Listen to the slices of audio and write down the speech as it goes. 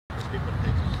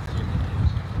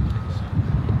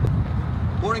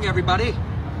Morning, everybody.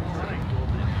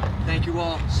 Thank you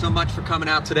all so much for coming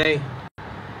out today.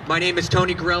 My name is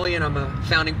Tony Gorelli, and I'm a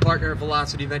founding partner of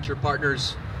Velocity Venture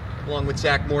Partners, along with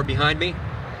Zach Moore behind me.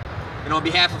 And on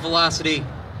behalf of Velocity,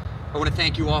 I want to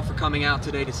thank you all for coming out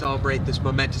today to celebrate this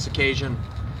momentous occasion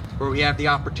where we have the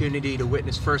opportunity to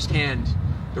witness firsthand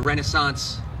the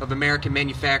renaissance of American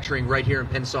manufacturing right here in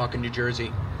Pennsauken, New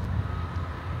Jersey.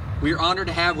 We are honored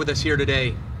to have with us here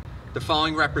today the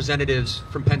following representatives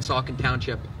from Pennsauken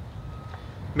Township.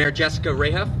 Mayor Jessica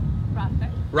Rafeh.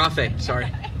 Rafeh,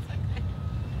 sorry.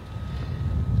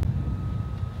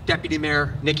 Deputy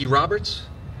Mayor Nikki Roberts.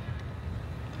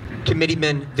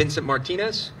 Committeeman Vince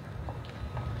Martinez.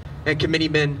 And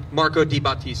Committeeman Marco Di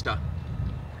Battista.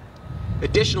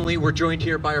 Additionally, we're joined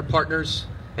here by our partners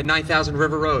at 9000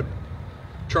 River Road,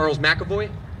 Charles McAvoy,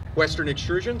 Western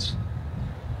Extrusions,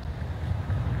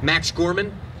 Max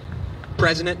Gorman,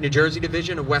 President, New Jersey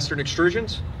Division of Western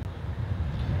Extrusions,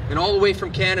 and all the way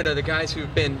from Canada, the guys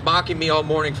who've been mocking me all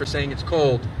morning for saying it's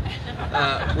cold,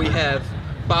 we have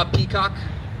Bob Peacock,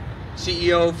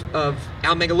 CEO of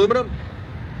ALMAG Aluminum,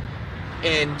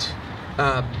 and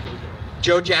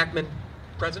Joe Jackman,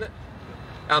 President,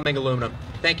 ALMAG Aluminum.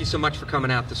 Thank you so much for coming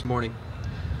out this morning.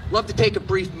 I'd love to take a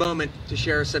brief moment to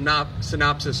share a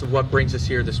synopsis of what brings us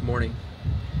here this morning.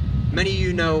 Many of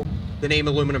you know the name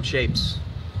Aluminum Shapes.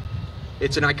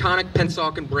 It's an iconic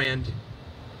Pennsauken brand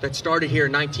that started here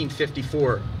in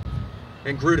 1954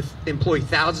 and grew to employ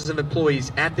thousands of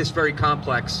employees at this very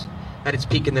complex at its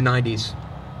peak in the 90s.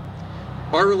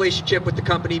 Our relationship with the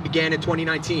company began in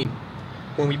 2019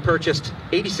 when we purchased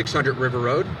 8600 River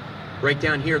Road, right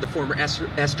down here, the former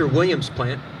Esther Williams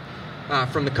plant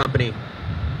from the company.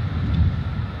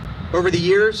 Over the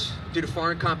years, due to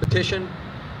foreign competition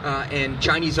and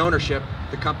Chinese ownership,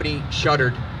 the company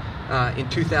shuttered in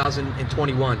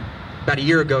 2021, about a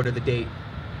year ago to the date.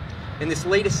 And this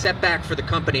latest setback for the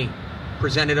company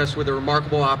presented us with a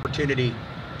remarkable opportunity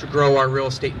to grow our real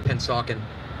estate in Pennsauken.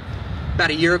 About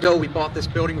a year ago, we bought this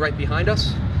building right behind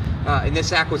us, and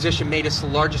this acquisition made us the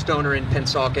largest owner in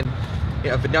Pennsauken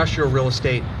of industrial real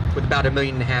estate with about 1.5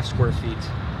 million square feet.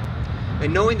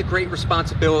 And knowing the great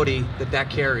responsibility that that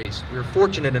carries, we were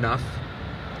fortunate enough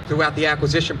throughout the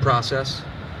acquisition process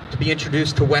to be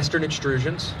introduced to Western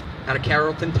Extrusions out of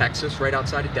Carrollton, Texas, right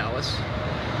outside of Dallas,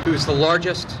 who is the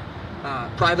largest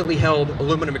privately held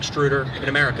aluminum extruder in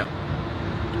America.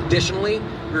 Additionally,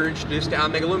 we were introduced to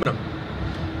ALMAG Aluminum,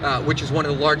 which is one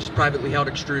of the largest privately held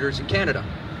extruders in Canada.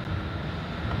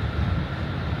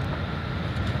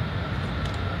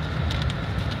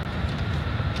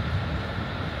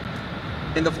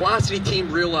 And the Velocity team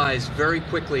realized very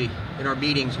quickly in our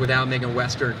meetings with ALMAG and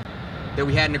Western that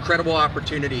we had an incredible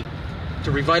opportunity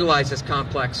to revitalize this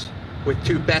complex with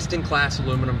two best-in-class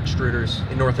aluminum extruders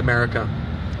in North America.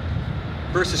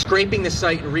 Versus scraping the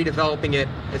site and redeveloping it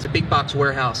as a big box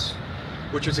warehouse,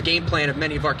 which was a game plan of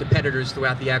many of our competitors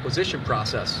throughout the acquisition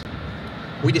process,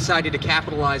 we decided to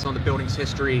capitalize on the building's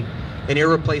history and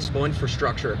irreplaceable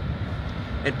infrastructure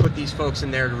and put these folks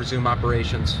in there to resume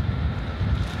operations.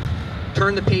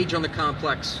 Turn the page on the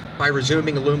complex by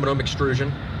resuming aluminum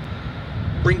extrusion,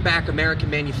 bring back American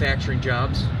manufacturing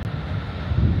jobs,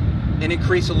 and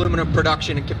increase aluminum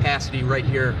production and capacity right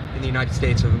here in the United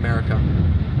States of America.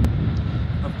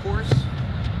 Of course,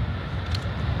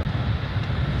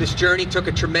 this journey took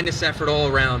a tremendous effort all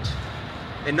around,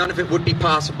 and none of it would be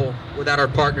possible without our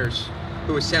partners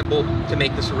who assembled to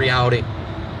make this a reality.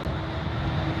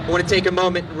 I want to take a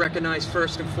moment and recognize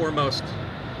first and foremost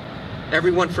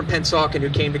everyone from Pennsauken who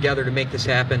came together to make this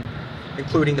happen,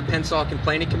 including the Pennsauken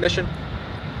Planning Commission.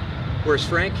 Where's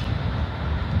Frank?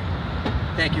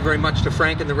 Thank you very much to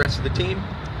Frank and the rest of the team,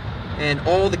 and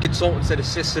all the consultants that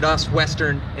assisted us,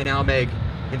 Western and ALMAG,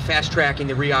 in fast-tracking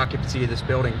the reoccupancy of this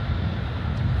building.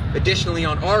 Additionally,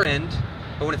 on our end,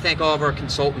 I want to thank all of our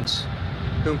consultants,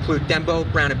 who include Dembo,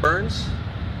 Brown & Burns,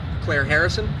 Claire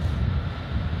Harrison,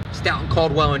 Stout &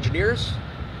 Caldwell Engineers,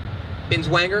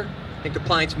 Binswanger, and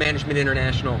Compliance Management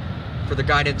International for the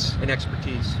guidance and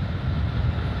expertise.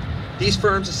 These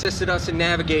firms assisted us in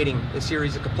navigating a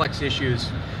series of complex issues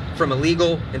from a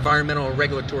legal, environmental, and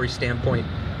regulatory standpoint,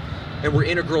 and were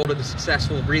integral to the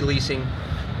successful releasing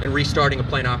and restarting of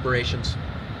plant operations.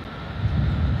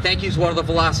 Thank you as well to the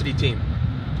Velocity team,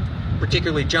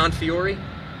 particularly John Fiore,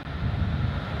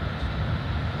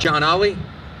 John Ollie,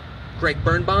 Greg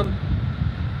Birnbaum,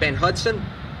 Ben Hudson,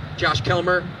 Josh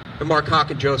Kelmer, and Mark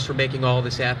Hockenjost for making all of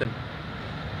this happen.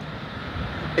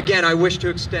 Again, I wish to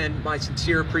extend my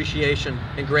sincere appreciation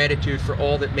and gratitude for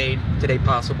all that made today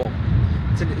possible.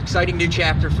 It's an exciting new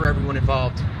chapter for everyone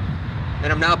involved.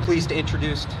 And I'm now pleased to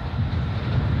introduce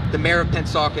the Mayor of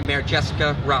Pennsauken, Mayor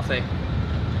Jessica Rafeh.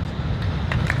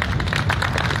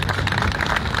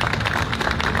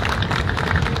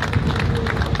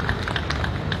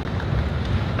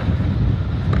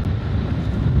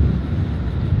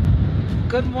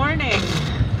 Good morning.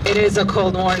 It is a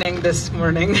cold morning this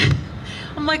morning.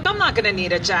 I'm like, I'm not gonna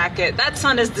need a jacket. That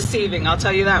sun is deceiving, I'll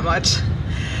tell you that much.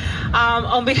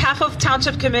 On behalf of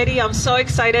Township Committee, I'm so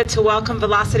excited to welcome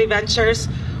Velocity Ventures,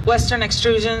 Western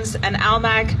Extrusions, and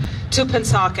ALMAG to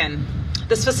Pennsauken.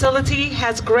 This facility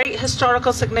has great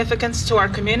historical significance to our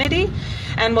community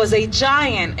and was a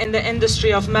giant in the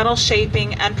industry of metal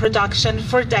shaping and production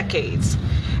for decades.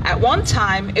 At one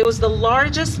time, it was the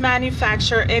largest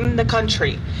manufacturer in the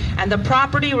country, and the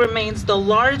property remains the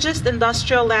largest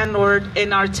industrial landlord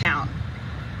in our town.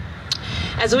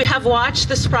 As we have watched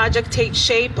this project take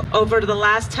shape over the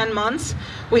last 10 months,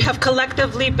 we have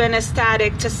collectively been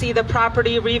ecstatic to see the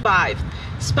property revived,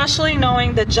 especially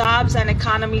knowing the jobs and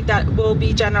economy that will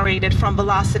be generated from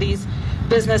Velocity's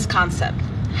business concept.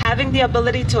 Having the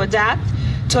ability to adapt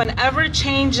to an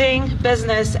ever-changing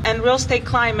business and real estate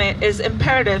climate is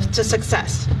imperative to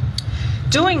success.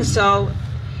 Doing so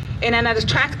in an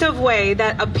attractive way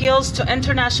that appeals to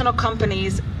international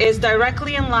companies is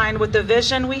directly in line with the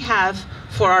vision we have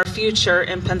for our future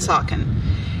in Pennsauken.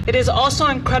 It is also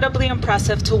incredibly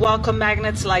impressive to welcome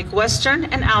magnates like Western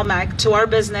and ALMAG to our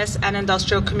business and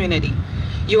industrial community.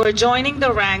 You are joining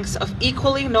the ranks of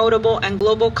equally notable and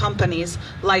global companies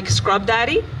like Scrub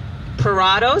Daddy,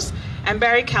 Parados, and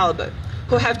Barry Callebaut,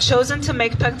 who have chosen to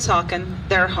make Pennsauken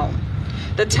their home.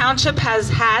 The township has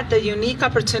had the unique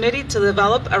opportunity to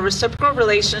develop a reciprocal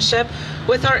relationship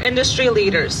with our industry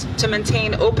leaders to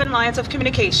maintain open lines of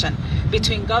communication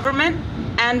between government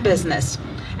and business.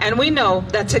 And we know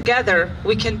that together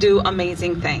we can do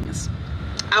amazing things.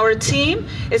 Our team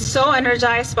is so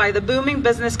energized by the booming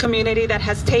business community that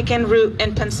has taken root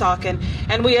in Pennsauken,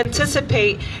 and we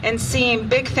anticipate in seeing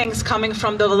big things coming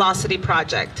from the Velocity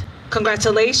project.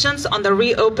 Congratulations on the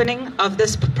reopening of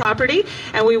this property,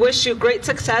 and we wish you great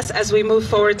success as we move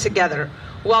forward together.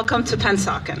 Welcome to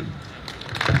Pennsauken.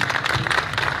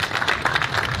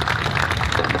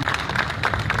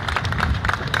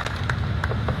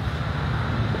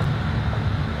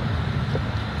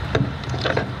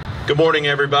 Good morning,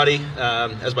 everybody.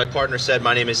 As my partner said,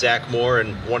 my name is Zach Moore,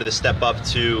 and wanted to step up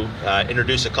to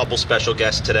introduce a couple special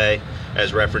guests today,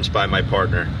 as referenced by my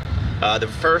partner. The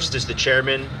first is the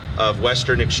chairman of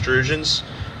Western Extrusions,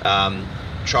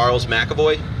 Charles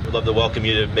McAvoy. We'd love to welcome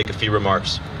you to make a few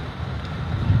remarks.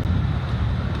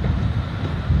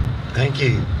 Thank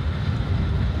you.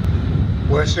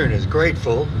 Western is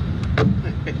grateful,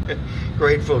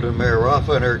 grateful to Mayor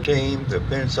Rafeh and her team, the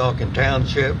Pennsauken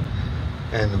Township,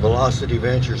 and the Velocity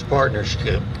Ventures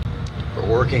Partnership for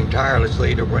working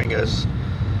tirelessly to bring us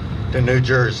to New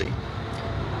Jersey.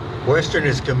 Western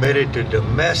is committed to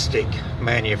domestic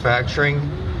manufacturing,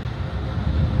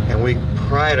 and we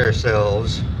pride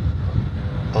ourselves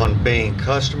on being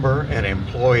customer and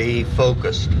employee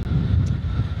focused.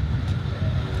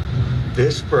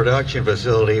 This production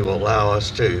facility will allow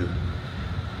us to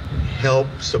help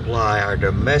supply our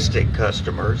domestic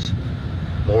customers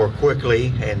more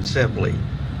quickly and simply.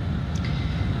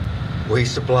 We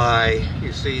supply,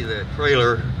 you see the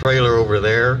trailer over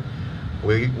there,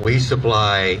 we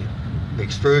supply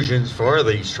extrusions for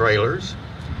these trailers,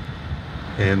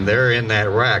 and they're in that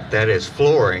rack. That is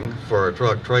flooring for a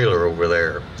truck trailer over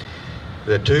there.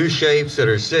 The two shapes that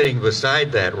are sitting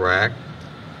beside that rack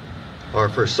are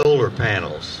for solar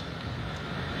panels.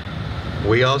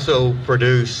 We also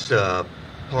produce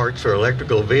parts for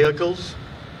electrical vehicles.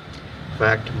 In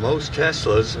fact, most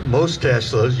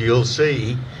Teslas you'll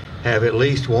see have at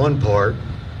least one part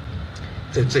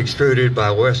that's extruded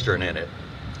by Western in it.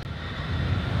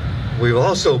 We've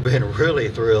also been really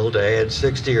thrilled to add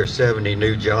 60 or 70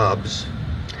 new jobs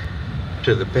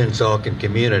to the Pennsauken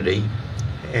community,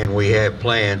 and we have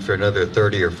planned for another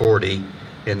 30 or 40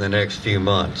 in the next few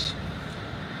months.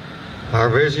 Our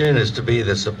vision is to be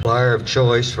the supplier of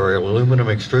choice for aluminum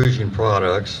extrusion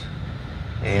products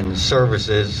and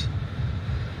services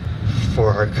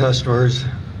for our customers.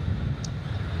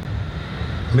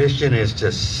 Mission is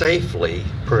to safely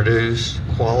produce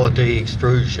quality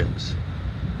extrusions.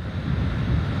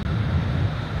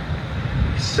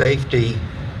 Safety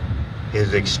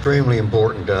is extremely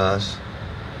important to us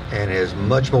and is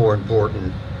much more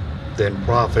important than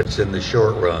profits in the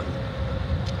short run.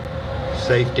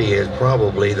 Safety is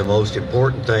probably the most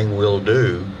important thing we'll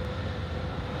do,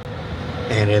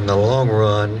 and in the long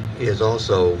run is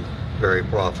also very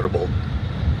profitable.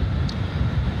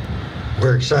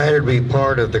 We're excited to be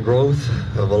part of the growth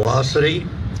of Velocity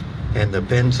and the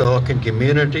Pennsauken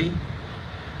community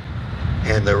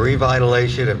and the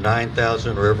revitalization of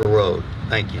 9000 River Road.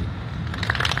 Thank you.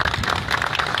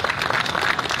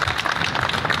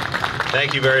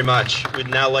 Thank you very much. We'd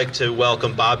now like to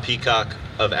welcome Bob Peacock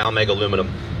of ALMAG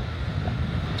Aluminum.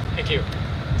 Thank you.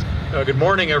 Good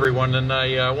morning, everyone, and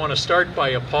I want to start by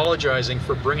apologizing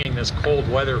for bringing this cold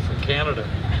weather from Canada.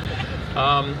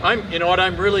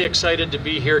 I'm really excited to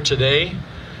be here today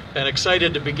and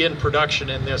excited to begin production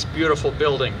in this beautiful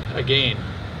building again.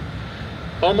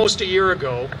 Almost a year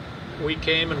ago, we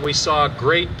came and we saw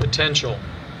great potential,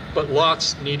 but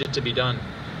lots needed to be done.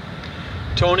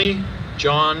 Tony,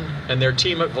 John, and their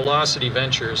team at Velocity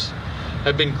Ventures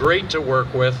have been great to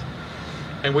work with,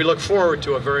 and we look forward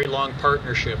to a very long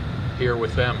partnership here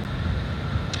with them.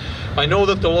 I know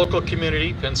that the local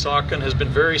community, Pennsauken, has been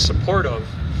very supportive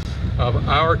of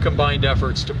our combined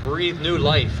efforts to breathe new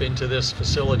life into this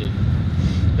facility.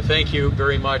 Thank you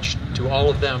very much to all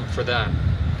of them for that.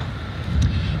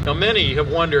 Now, many have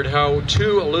wondered how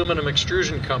two aluminum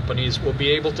extrusion companies will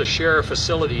be able to share a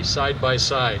facility side by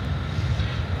side.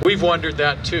 We've wondered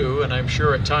that too, and I'm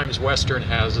sure at times Western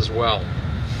has as well.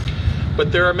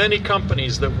 But there are many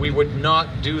companies that we would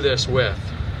not do this with.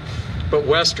 But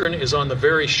Western is on the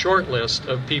very short list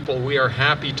of people we are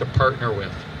happy to partner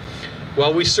with.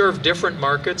 While we serve different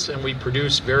markets and we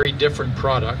produce very different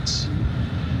products,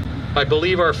 I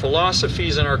believe our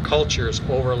philosophies and our cultures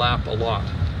overlap a lot.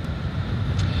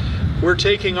 We're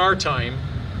taking our time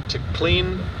to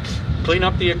clean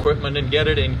up the equipment and get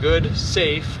it in good,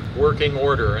 safe, working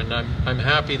order. And I'm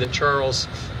happy that Charles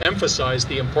emphasized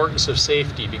the importance of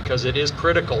safety because it is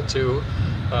critical to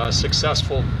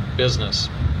successful business.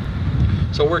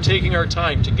 So we're taking our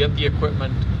time to get the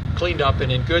equipment cleaned up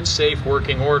and in good, safe,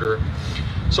 working order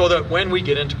so that when we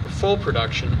get into full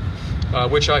production,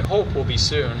 which I hope will be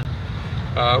soon,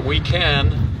 we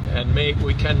can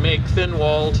make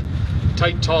thin-walled,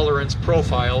 tight tolerance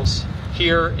profiles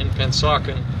here in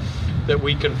Pennsauken that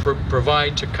we can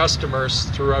provide to customers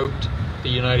throughout the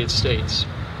United States.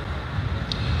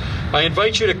 I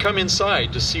invite you to come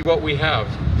inside to see what we have.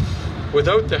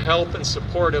 Without the help and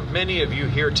support of many of you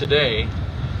here today,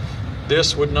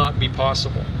 this would not be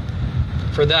possible.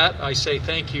 For that, I say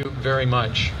thank you very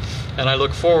much, and I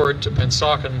look forward to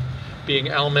Pennsauken being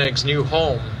ALMAG's new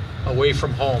home, away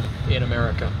from home in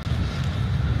America.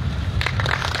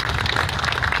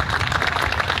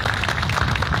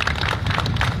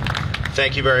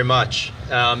 Thank you very much.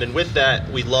 And with that,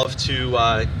 we'd love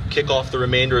to kick off the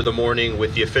remainder of the morning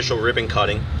with the official ribbon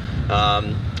cutting.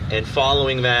 And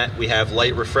following that, we have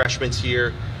light refreshments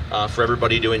here for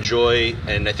everybody to enjoy.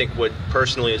 And I think what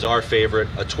personally is our favorite,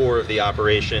 a tour of the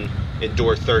operation in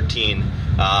door 13.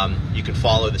 You can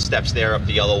follow the steps there up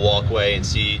the yellow walkway and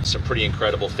see some pretty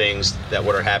incredible things that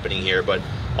are happening here. But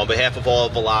on behalf of all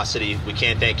of Velocity, we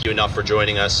can't thank you enough for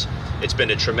joining us. It's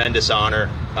been a tremendous honor,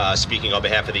 speaking on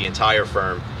behalf of the entire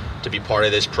firm, to be part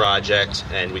of this project,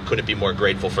 and we couldn't be more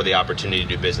grateful for the opportunity to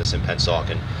do business in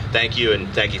Pennsauken. Thank you, and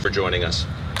thank you for joining us.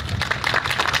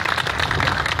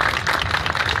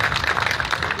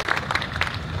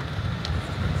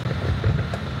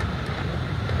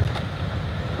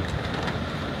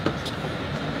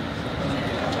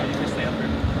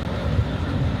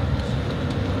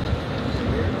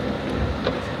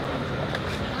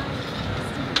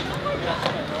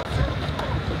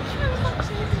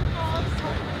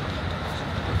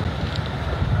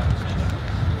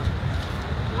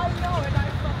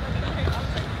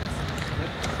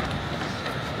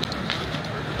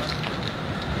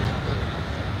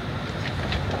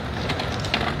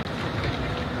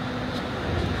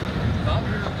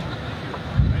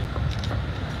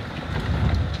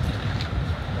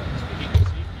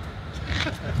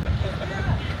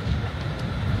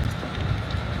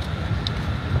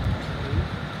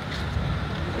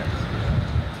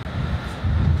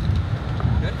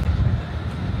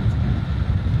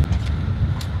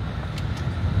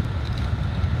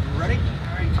 Ready?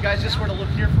 All right, you guys just want to look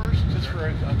here first, just for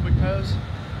a quick pose.